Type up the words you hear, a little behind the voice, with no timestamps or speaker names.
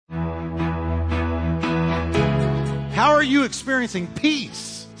How are you experiencing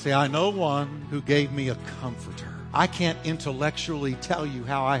peace? Say, I know one who gave me a comforter. I can't intellectually tell you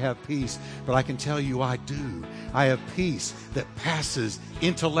how I have peace, but I can tell you I do. I have peace that passes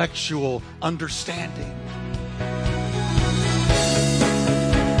intellectual understanding.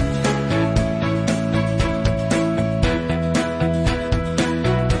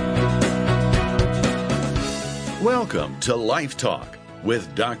 Welcome to Life Talk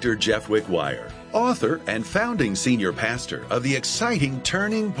with Dr. Jeff Wickwire, author and founding senior pastor of the exciting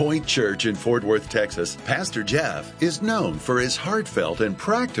Turning Point Church in Fort Worth, Texas. Pastor Jeff is known for his heartfelt and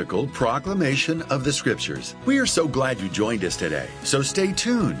practical proclamation of the Scriptures. We are so glad you joined us today. So stay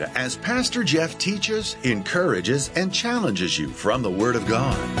tuned as Pastor Jeff teaches, encourages, and challenges you from the Word of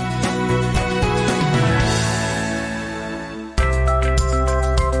God.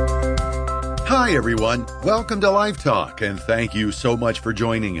 Hi, everyone. Welcome to Life Talk, and thank you so much for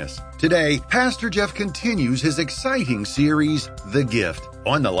joining us. Today, Pastor Jeff continues his exciting series, The Gift.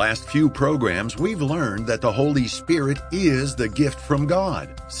 On the last few programs, we've learned that the Holy Spirit is the gift from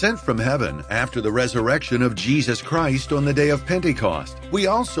God, sent from heaven after the resurrection of Jesus Christ on the day of Pentecost. We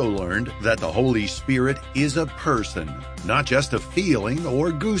also learned that the Holy Spirit is a person, not just a feeling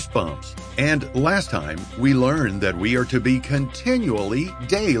or goosebumps. And last time, we learned that we are to be continually,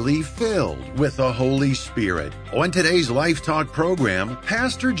 daily filled with the Holy Spirit. On today's Life Talk program,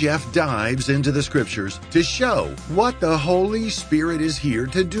 Pastor Jeff dives into the Scriptures to show what the Holy Spirit is here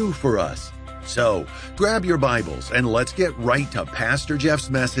to do for us. So, grab your Bibles and let's get right to Pastor Jeff's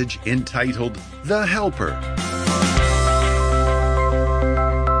message entitled, The Helper.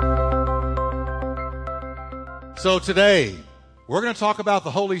 So today, we're going to talk about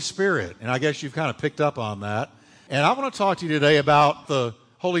the Holy Spirit, and I guess you've kind of picked up on that. And I want to talk to you today about the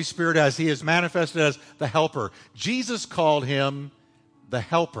Holy Spirit as He is manifested as the Helper. Jesus called Him the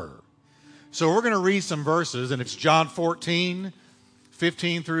Helper. So we're going to read some verses, and it's John 14,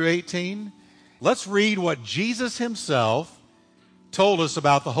 15 through 18. Let's read what Jesus Himself told us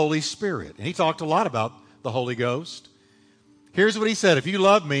about the Holy Spirit. And He talked a lot about the Holy Ghost. Here's what He said, if you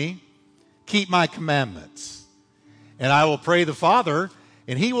love me, keep my commandments. And I will pray the Father,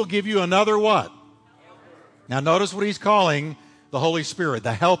 and He will give you another what? Now notice what He's calling the Holy Spirit,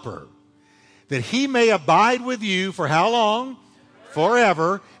 the Helper. That He may abide with you for how long?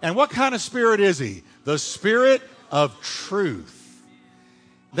 Forever. And what kind of Spirit is He? The Spirit of truth.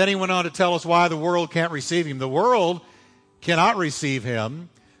 Then He went on to tell us why the world can't receive Him. The world cannot receive Him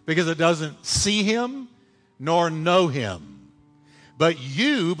because it doesn't see Him nor know Him. But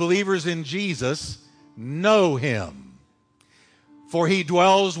you, believers in Jesus, know Him. For He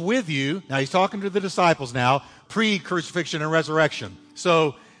dwells with you. Now He's talking to the disciples now, pre-crucifixion and resurrection.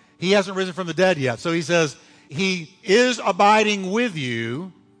 So He hasn't risen from the dead yet. So He says, He is abiding with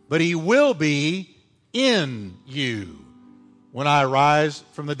you, but He will be in you when I rise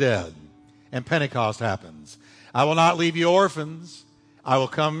from the dead and Pentecost happens. I will not leave you orphans. I will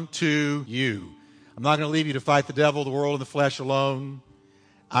come to you. I'm not going to leave you to fight the devil, the world, and the flesh alone.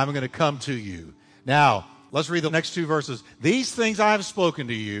 I'm going to come to you. Now, let's read the next two verses. These things I have spoken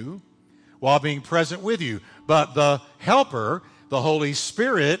to you while being present with you. But the Helper, the Holy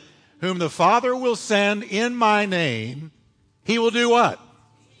Spirit, whom the Father will send in my name, He will do what?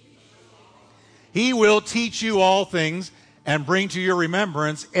 He will teach you all things and bring to your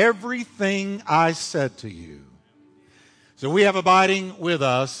remembrance everything I said to you. So we have abiding with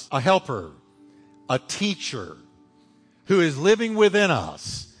us a helper, a teacher who is living within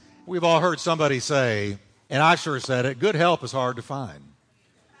us. We've all heard somebody say, and I sure said it, good help is hard to find.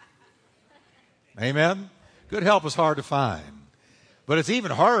 Amen? Good help is hard to find. But it's even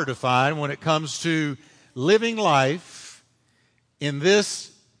harder to find when it comes to living life in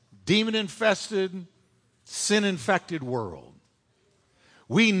this demon-infested, sin-infected world.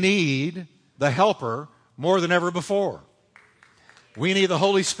 We need the Helper more than ever before. We need the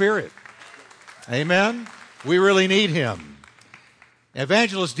Holy Spirit. Amen? We really need Him.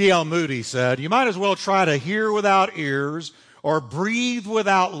 Evangelist D.L. Moody said, you might as well try to hear without ears or breathe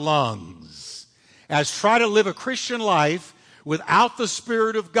without lungs as try to live a Christian life without the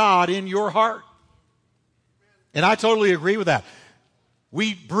Spirit of God in your heart. And I totally agree with that.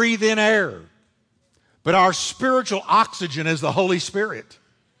 We breathe in air, but our spiritual oxygen is the Holy Spirit.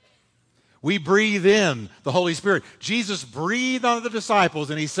 We breathe in the Holy Spirit. Jesus breathed on the disciples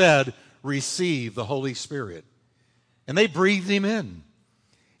and He said, receive the Holy Spirit. And they breathed Him in.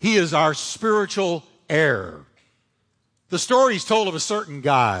 He is our spiritual air. The story is told of a certain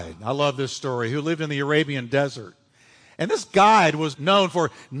guide. I love this story, who lived in the Arabian desert. And this guide was known for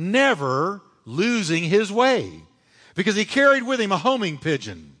never losing his way because he carried with him a homing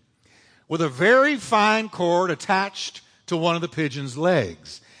pigeon. with a very fine cord attached to one of the pigeon's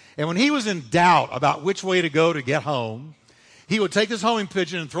legs. And when he was in doubt about which way to go to get home, he would take this homing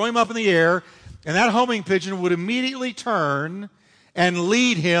pigeon and throw him up in the air, and that homing pigeon would immediately turn and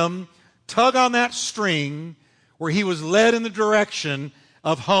lead him, tug on that string where he was led in the direction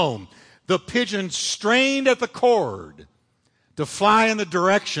of home. The pigeon strained at the cord to fly in the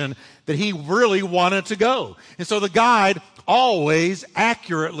direction that he really wanted to go. And so the guide always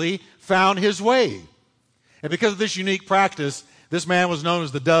accurately found his way. And because of this unique practice, this man was known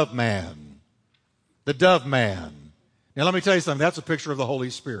as the Dove Man. The Dove Man. Now let me tell you something, that's a picture of the Holy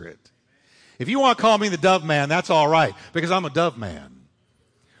Spirit. If you want to call me the Dove Man, that's all right, because I'm a Dove Man.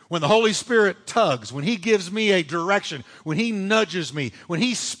 When the Holy Spirit tugs, when he gives me a direction, when he nudges me, when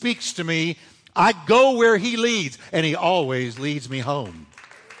he speaks to me, I go where he leads, and he always leads me home.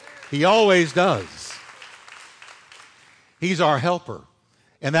 He always does. He's our helper,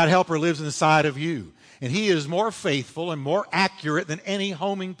 and that helper lives inside of you. And he is more faithful and more accurate than any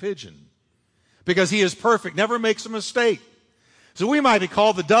homing pigeon because he is perfect, never makes a mistake. So we might be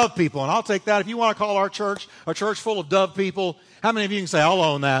called the dove people, and I'll take that. If you want to call our church a church full of dove people, how many of you can say, I'll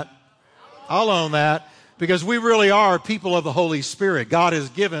own that? I'll own that, because we really are people of the Holy Spirit. God has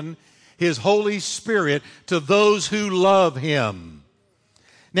given his Holy Spirit to those who love him.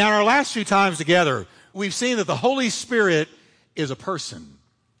 Now, in our last few times together, we've seen that the Holy Spirit is a person.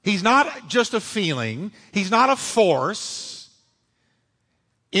 He's not just a feeling. He's not a force,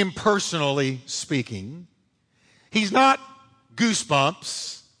 impersonally speaking. He's not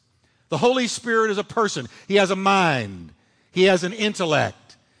goosebumps. The Holy Spirit is a person. He has a mind. He has an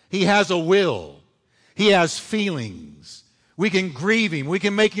intellect. He has a will. He has feelings. We can grieve him. We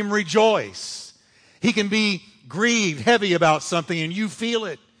can make him rejoice. He can be grieved, heavy about something, and you feel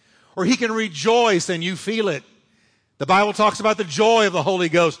it. Or he can rejoice and you feel it. The Bible talks about the joy of the Holy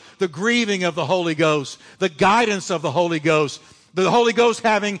Ghost, the grieving of the Holy Ghost, the guidance of the Holy Ghost, the Holy Ghost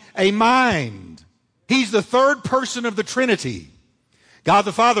having a mind. He's the third person of the Trinity. God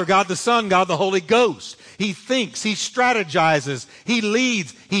the Father, God the Son, God the Holy Ghost. He thinks, he strategizes, he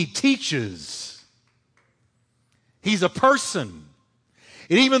leads, he teaches. He's a person.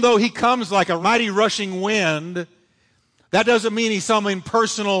 And even though he comes like a mighty rushing wind, that doesn't mean he's some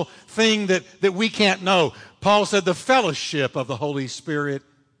impersonal thing that we can't know. Paul said the fellowship of the Holy Spirit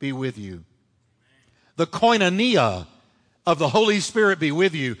be with you. The koinonia of the Holy Spirit be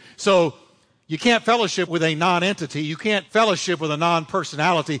with you. So you can't fellowship with a non-entity. You can't fellowship with a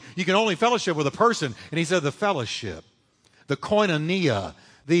non-personality. You can only fellowship with a person. And he said the fellowship, the koinonia,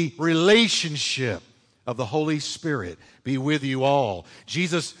 the relationship of the Holy Spirit be with you all.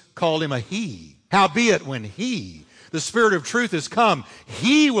 Jesus called him a he. Howbeit when he, the Spirit of truth, is come,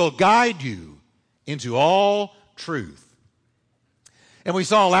 he will guide you into all truth. And we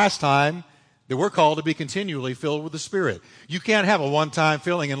saw last time that we're called to be continually filled with the Spirit. You can't have a one-time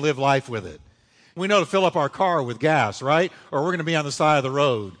filling and live life with it. We know to fill up our car with gas, right? Or we're going to be on the side of the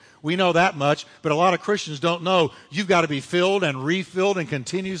road. We know that much, but a lot of Christians don't know you've got to be filled and refilled and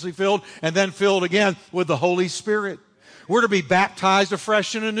continuously filled and then filled again with the Holy Spirit. We're to be baptized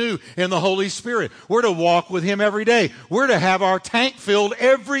afresh and anew in the Holy Spirit. We're to walk with him every day. We're to have our tank filled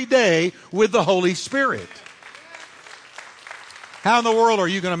every day with the Holy Spirit. How in the world are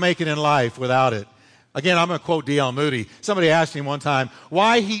you going to make it in life without it? Again, I'm going to quote D.L. Moody. Somebody asked him one time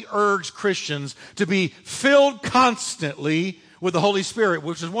why he urged Christians to be filled constantly with the Holy Spirit,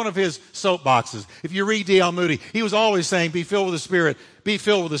 which is one of his soapboxes. If you read D.L. Moody, he was always saying, be filled with the Spirit, be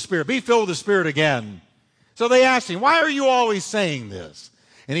filled with the Spirit, be filled with the Spirit again. So they asked him, why are you always saying this?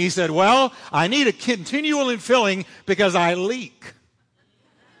 And he said, well, I need a continual infilling because I leak.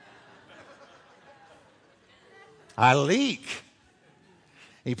 I leak.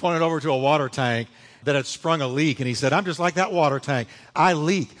 He pointed over to a water tank that had sprung a leak, and he said, I'm just like that water tank. I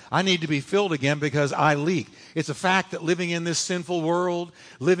leak. I need to be filled again because I leak. It's a fact that living in this sinful world,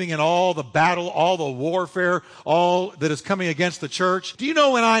 living in all the battle, all the warfare, all that is coming against the church, do you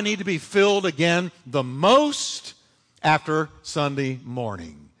know when I need to be filled again the most? After Sunday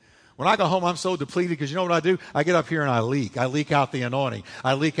morning. When I go home, I'm so depleted because you know what I do? I get up here and I leak. I leak out the anointing.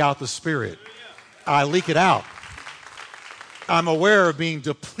 I leak out the Spirit. I leak it out. I'm aware of being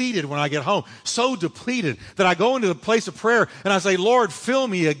depleted when I get home. So depleted that I go into the place of prayer and I say, Lord, fill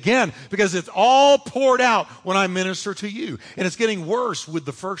me again, because it's all poured out when I minister to you. And it's getting worse with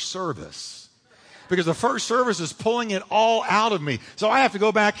the first service, because the first service is pulling it all out of me. So I have to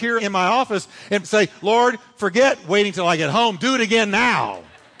go back here in my office and say, Lord, forget waiting till I get home. Do it again now,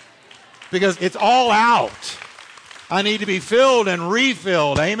 because it's all out. I need to be filled and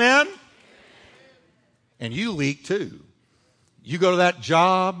refilled. Amen? And you leak too. You go to that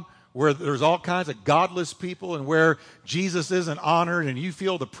job where there's all kinds of godless people and where Jesus isn't honored, and you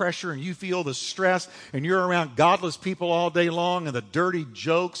feel the pressure and you feel the stress, and you're around godless people all day long and the dirty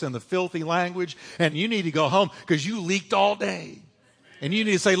jokes and the filthy language, and you need to go home because you leaked all day. And you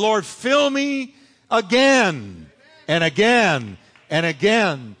need to say, Lord, fill me again and again and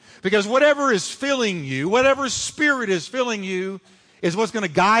again. Because whatever is filling you, whatever spirit is filling you, is what's going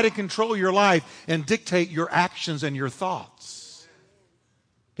to guide and control your life and dictate your actions and your thoughts.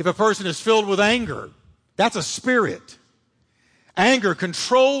 If a person is filled with anger, that's a spirit. Anger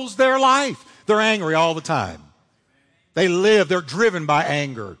controls their life. They're angry all the time. They're driven by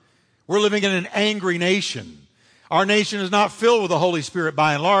anger. We're living in an angry nation. Our nation is not filled with the Holy Spirit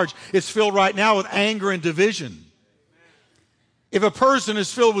by and large. It's filled right now with anger and division. If a person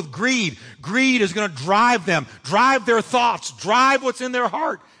is filled with greed, greed is going to drive them, drive their thoughts, drive what's in their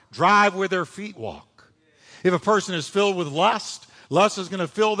heart, drive where their feet walk. If a person is filled with lust, lust is going to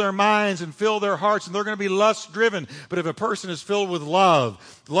fill their minds and fill their hearts, and they're going to be lust-driven. But if a person is filled with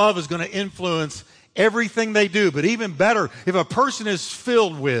love, love is going to influence everything they do. But even better, if a person is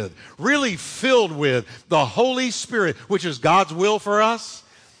filled with, really filled with the Holy Spirit, which is God's will for us,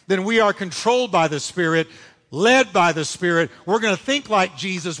 then we are controlled by the Spirit, led by the Spirit. We're going to think like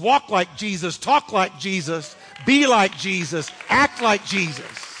Jesus, walk like Jesus, talk like Jesus, be like Jesus, act like Jesus.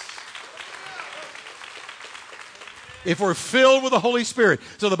 If we're filled with the Holy Spirit.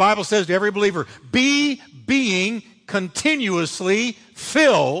 So the Bible says to every believer, be being continuously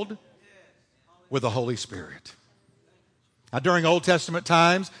filled with the Holy Spirit. Now, during Old Testament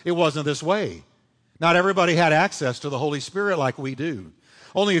times, it wasn't this way. Not everybody had access to the Holy Spirit like we do.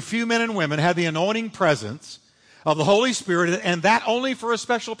 Only a few men and women had the anointing presence of the Holy Spirit, and that only for a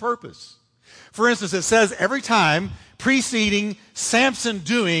special purpose. For instance, it says every time preceding Samson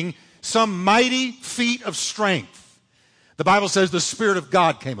doing some mighty feat of strength, the Bible says the Spirit of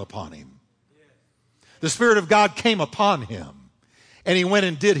God came upon him. The Spirit of God came upon him, and he went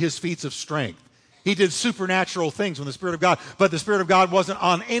and did his feats of strength. He did supernatural things with the Spirit of God, but the Spirit of God wasn't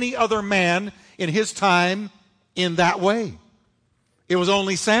on any other man in his time in that way. It was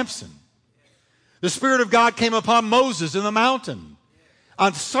only Samson. The Spirit of God came upon Moses in the mountain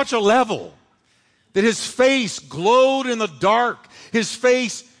on such a level that his face glowed in the dark. His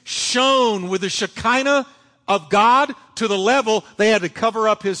face shone with the Shekinah of God to the level they had to cover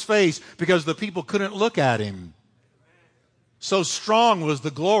up his face because the people couldn't look at him. So strong was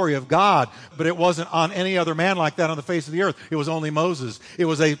the glory of God, but it wasn't on any other man like that on the face of the earth. It was only Moses. It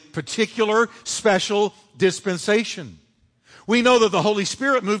was a particular, special dispensation. We know that the Holy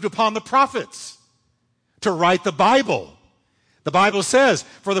Spirit moved upon the prophets to write the Bible. The Bible says,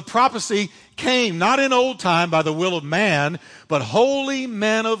 for the prophecy came not in old time by the will of man, but holy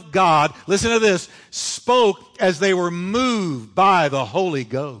men of God, listen to this, spoke as they were moved by the Holy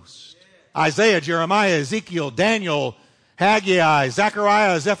Ghost. Isaiah, Jeremiah, Ezekiel, Daniel, Haggai,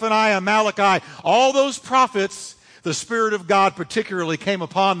 Zechariah, Zephaniah, Malachi, all those prophets, the Spirit of God particularly came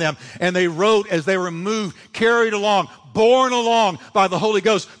upon them, and they wrote as they were moved, carried along, borne along by the Holy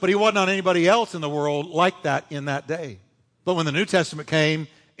Ghost. But he wasn't on anybody else in the world like that in that day. But when the New Testament came,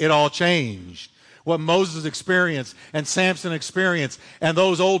 it all changed. What Moses experienced and Samson experienced and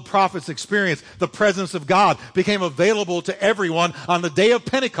those old prophets experienced, the presence of God became available to everyone on the day of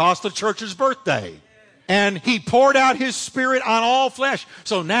Pentecost, the church's birthday. And he poured out his Spirit on all flesh.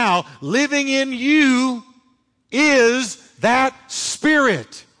 So now, living in you is that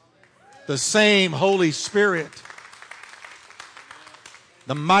Spirit. The same Holy Spirit.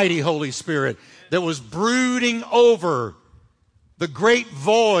 The mighty Holy Spirit that was brooding over the great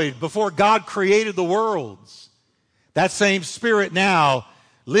void before God created the worlds. That same Spirit now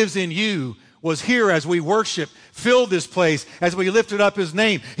lives in you, was here as we worship, filled this place as we lifted up his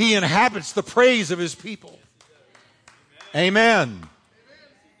name. He inhabits the praise of his people. Amen.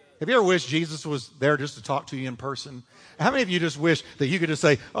 Have you ever wished Jesus was there just to talk to you in person? How many of you just wish that you could just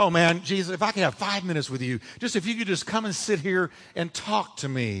say, oh man, Jesus, if I could have 5 minutes with you, just if you could just come and sit here and talk to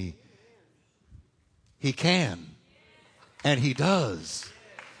me. He can. And he does.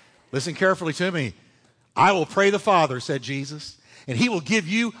 Listen carefully to me. I will pray the Father, said Jesus, and he will give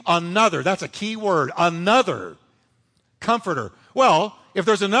you another. That's a key word. Another comforter. Well, if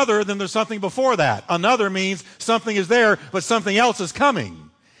there's another, then there's something before that. Another means something is there, but something else is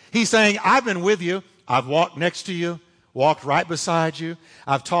coming. He's saying, I've been with you. I've walked next to you, walked right beside you.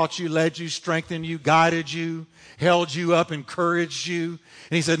 I've taught you, led you, strengthened you, guided you, held you up, encouraged you.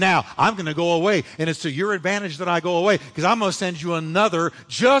 And he said, now I'm going to go away. And it's to your advantage that I go away because I'm going to send you another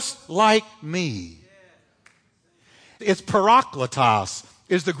just like me. It's parakletos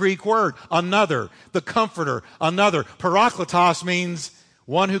is the Greek word. Another, the comforter, another. Parakletos means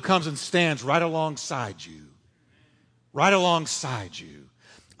One who comes and stands right alongside you. Right alongside you.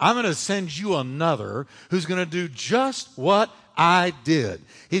 I'm going to send you another who's going to do just what I did.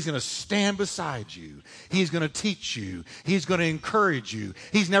 He's going to stand beside you. He's going to teach you. He's going to encourage you.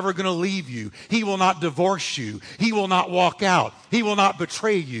 He's never going to leave you. He will not divorce you. He will not walk out. He will not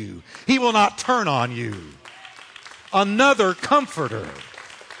betray you. He will not turn on you. Another comforter.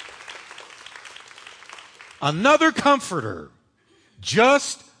 Another comforter.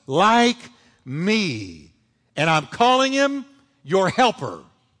 Just like me. And I'm calling him your helper.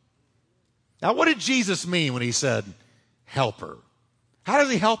 Now, what did Jesus mean when he said helper? How does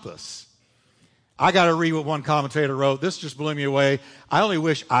he help us? I got to read what one commentator wrote. This just blew me away. I only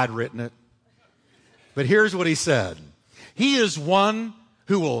wish I'd written it. But here's what he said. He is one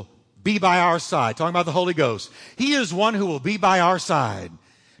who will be by our side. Talking about the Holy Ghost. He is one who will be by our side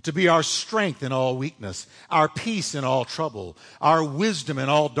to be our strength in all weakness, our peace in all trouble, our wisdom in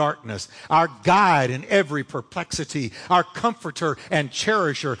all darkness, our guide in every perplexity, our comforter and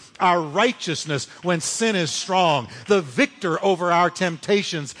cherisher, our righteousness when sin is strong, the victor over our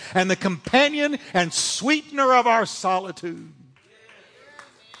temptations, and the companion and sweetener of our solitude.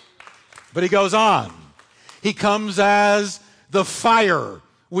 But he goes on. He comes as the fire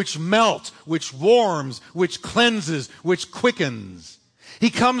which melts, which warms, which cleanses, which quickens. He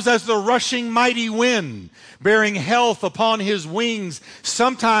comes as the rushing mighty wind, bearing health upon his wings,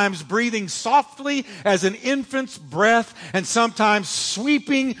 sometimes breathing softly as an infant's breath, and sometimes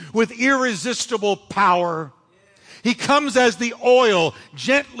sweeping with irresistible power. He comes as the oil,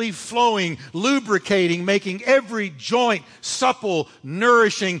 gently flowing, lubricating, making every joint supple,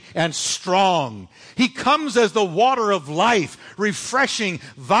 nourishing, and strong. He comes as the water of life, refreshing,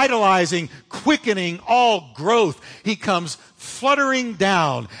 vitalizing, quickening all growth. He comes fluttering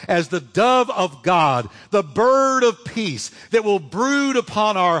down as the dove of God, the bird of peace that will brood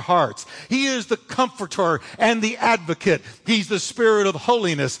upon our hearts. He is the comforter and the advocate. He's the spirit of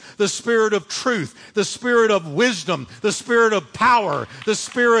holiness, the spirit of truth, the spirit of wisdom, the spirit of power, the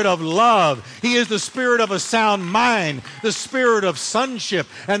spirit of love. He is the spirit of a sound mind, the spirit of sonship,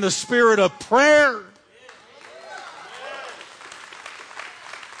 and the spirit of prayer.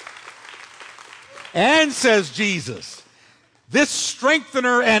 And, says Jesus, this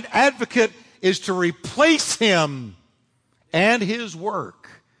strengthener and advocate is to replace him and his work.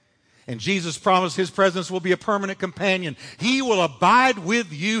 And Jesus promised his presence will be a permanent companion. He will abide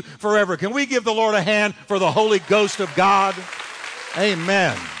with you forever. Can we give the Lord a hand for the Holy Ghost of God?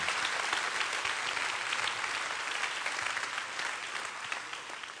 Amen.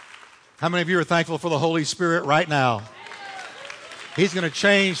 How many of you are thankful for the Holy Spirit right now? He's going to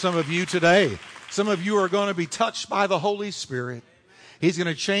change some of you today. Some of you are going to be touched by the Holy Spirit. He's going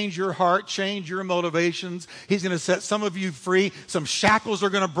to change your heart, change your motivations. He's going to set some of you free. Some shackles are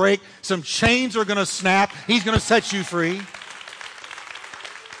going to break. Some chains are going to snap. He's going to set you free.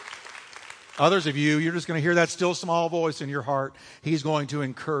 Others of you, you're just going to hear that still small voice in your heart. He's going to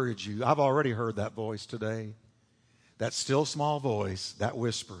encourage you. I've already heard that voice today. That still small voice, that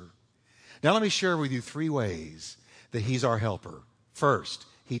whisper. Now let me share with you 3 ways that he's our helper. First,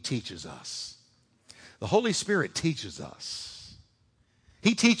 he teaches us. The Holy Spirit teaches us.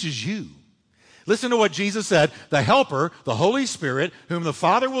 He teaches you. Listen to what Jesus said. The Helper, the Holy Spirit, whom the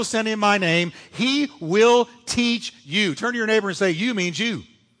Father will send in my name, he will teach you. Turn to your neighbor and say, you means you.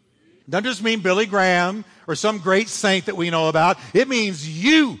 Doesn't just mean Billy Graham or some great saint that we know about. It means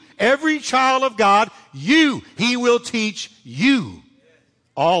you. Every child of God, you. He will teach you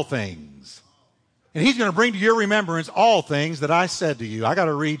all things. And he's going to bring to your remembrance all things that I said to you. I got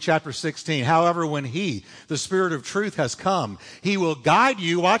to read chapter 16. However, when he, the Spirit of truth, has come, he will guide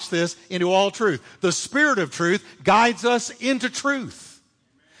you, watch this, into all truth. The Spirit of truth guides us into truth.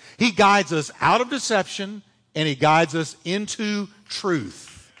 He guides us out of deception, and he guides us into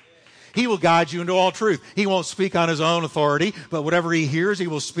truth. He will guide you into all truth. He won't speak on his own authority, but whatever he hears, he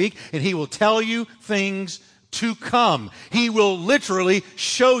will speak, and he will tell you things to come. He will literally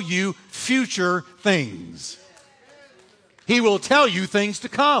show you future things. He will tell you things to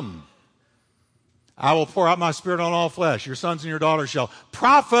come. I will pour out my Spirit on all flesh. Your sons and your daughters shall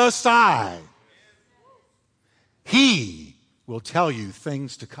prophesy. He will tell you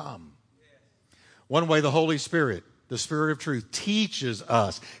things to come. One way the Holy Spirit, the Spirit of truth, teaches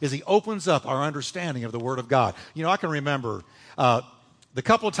us is he opens up our understanding of the Word of God. You know, I can remember the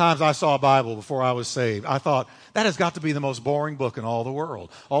couple of times I saw a Bible before I was saved, I thought, that has got to be the most boring book in all the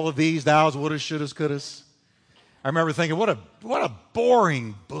world. All of these, thous, wouldas, shouldas, couldas. I remember thinking, what a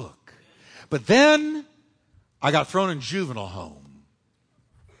boring book. But then I got thrown in juvenile home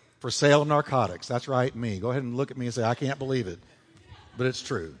for sale of narcotics. That's right, me. Go ahead and look at me and say, I can't believe it. but it's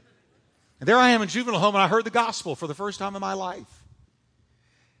true. And there I am in juvenile home, and I heard the gospel for the first time in my life.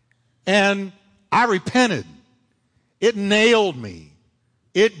 And I repented. It nailed me.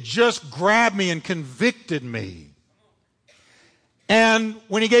 It just grabbed me and convicted me. And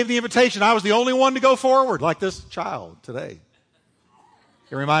when he gave the invitation, I was the only one to go forward, like this child today.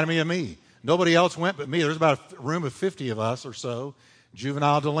 It reminded me of me. Nobody else went but me. There's about a room of 50 of us or so,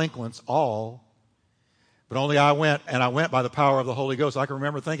 juvenile delinquents, all. But only I went, and I went by the power of the Holy Ghost. I can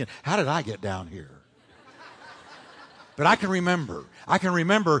remember thinking, how did I get down here? But I can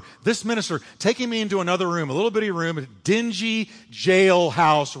remember this minister taking me into another room, a little bitty room, a dingy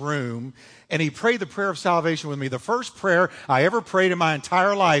jailhouse room, and he prayed the prayer of salvation with me. The first prayer I ever prayed in my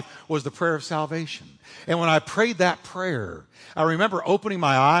entire life was the prayer of salvation. And when I prayed that prayer, I remember opening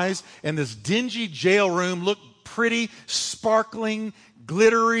my eyes, and this dingy jail room looked pretty, sparkling,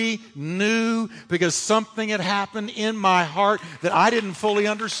 glittery, new, because something had happened in my heart that I didn't fully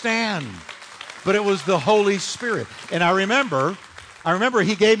understand. But it was the Holy Spirit. And I remember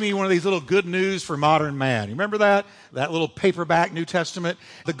he gave me one of these little Good News for Modern Man. You remember that? That little paperback New Testament?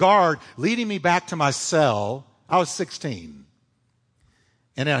 The guard leading me back to my cell. I was 16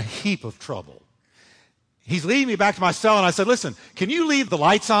 and in a heap of trouble. He's leading me back to my cell, and I said, listen, can you leave the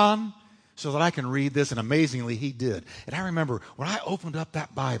lights on so that I can read this? And amazingly, he did. And I remember when I opened up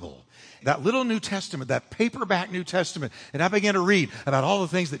that Bible, that little New Testament, that paperback New Testament, and I began to read about all the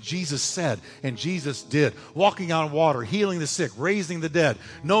things that Jesus said and Jesus did. Walking on water, healing the sick, raising the dead.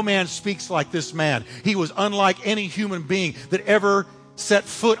 No man speaks like this man. He was unlike any human being that ever set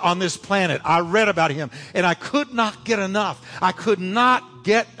foot on this planet. I read about him, and I could not get enough. I could not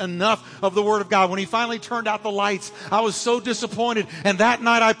get enough of the Word of God. When he finally turned out the lights, I was so disappointed. And that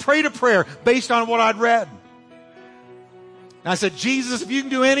night I prayed a prayer based on what I'd read. And I said, Jesus, if you can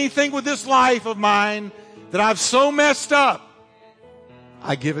do anything with this life of mine that I've so messed up,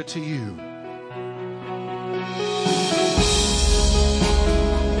 I give it to you.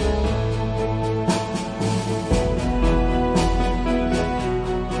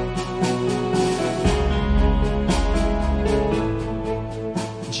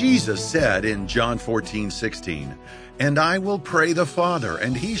 Jesus said in John 14:16, "And I will pray the Father,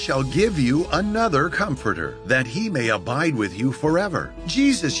 and he shall give you another comforter, that he may abide with you forever."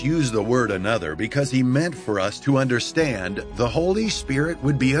 Jesus used the word another because he meant for us to understand the Holy Spirit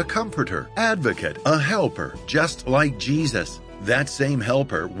would be a comforter, advocate, a helper, just like Jesus. That same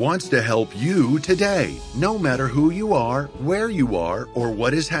helper wants to help you today, no matter who you are, where you are, or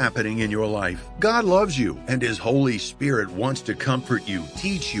what is happening in your life. God loves you, and His Holy Spirit wants to comfort you,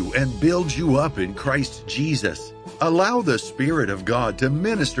 teach you, and build you up in Christ Jesus. Allow the Spirit of God to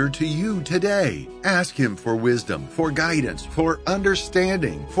minister to you today. Ask Him for wisdom, for guidance, for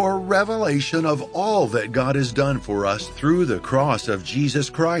understanding, for revelation of all that God has done for us through the cross of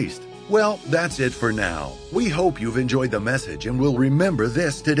Jesus Christ. Well, that's it for now. We hope you've enjoyed the message and will remember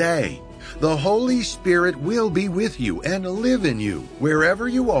this today. The Holy Spirit will be with you and live in you wherever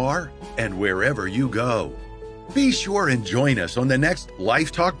you are and wherever you go. Be sure and join us on the next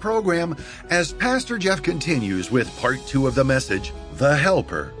Life Talk program as Pastor Jeff continues with part 2 of the message, The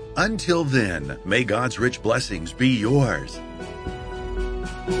Helper. Until then, may God's rich blessings be yours.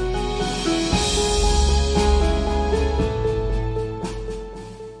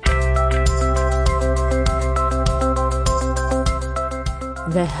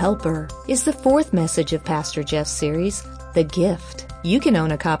 The Helper is the 4th message of Pastor Jeff's series, The Gift. You can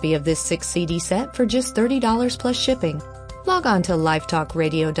own a copy of this 6 CD set for just $30 plus shipping. Log on to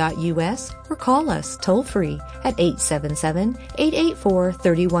lifetalkradio.us or call us toll-free at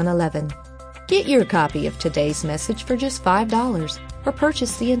 877-884-3111. Get your copy of today's message for just $5 or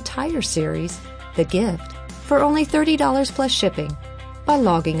purchase the entire series, The Gift, for only $30 plus shipping by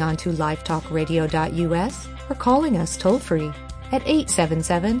logging on to lifetalkradio.us or calling us toll-free at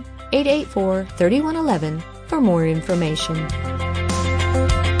 877-884-3111 for more information.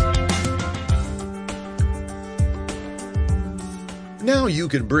 Now you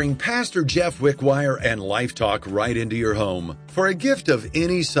can bring Pastor Jeff Wickwire and Life Talk right into your home. For a gift of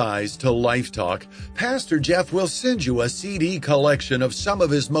any size to Life Talk, Pastor Jeff will send you a CD collection of some of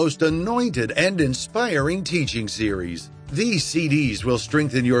his most anointed and inspiring teaching series. These CDs will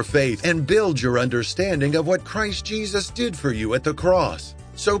strengthen your faith and build your understanding of what Christ Jesus did for you at the cross.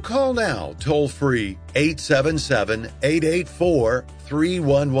 So call now, toll-free,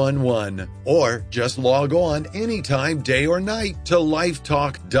 877-884-3111, or just log on anytime, day or night, to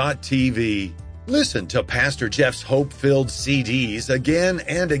lifetalk.tv. Listen to Pastor Jeff's hope-filled CDs again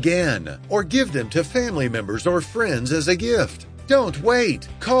and again, or give them to family members or friends as a gift. Don't wait.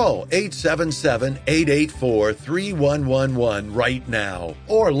 Call 877-884-3111 right now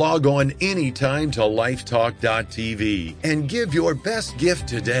or log on anytime to lifetalk.tv and give your best gift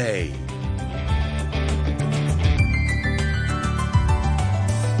today.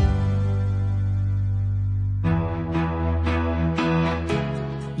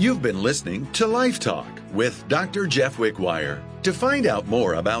 You've been listening to Life Talk with Dr. Jeff Wickwire. To find out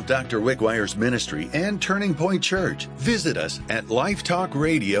more about Dr. Wickwire's ministry and Turning Point Church, visit us at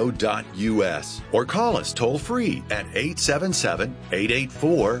lifetalkradio.us or call us toll-free at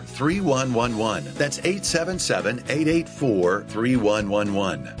 877-884-3111. That's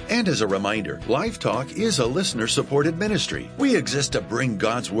 877-884-3111. And as a reminder, Life Talk is a listener-supported ministry. We exist to bring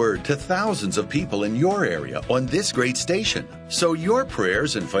God's Word to thousands of people in your area on this great station. So your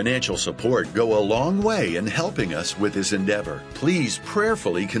prayers and financial support go a long way in helping us with this endeavor. Please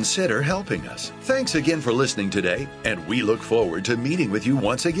prayerfully consider helping us. Thanks again for listening today, and we look forward to meeting with you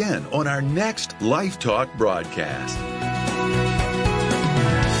once again on our next Life Talk broadcast.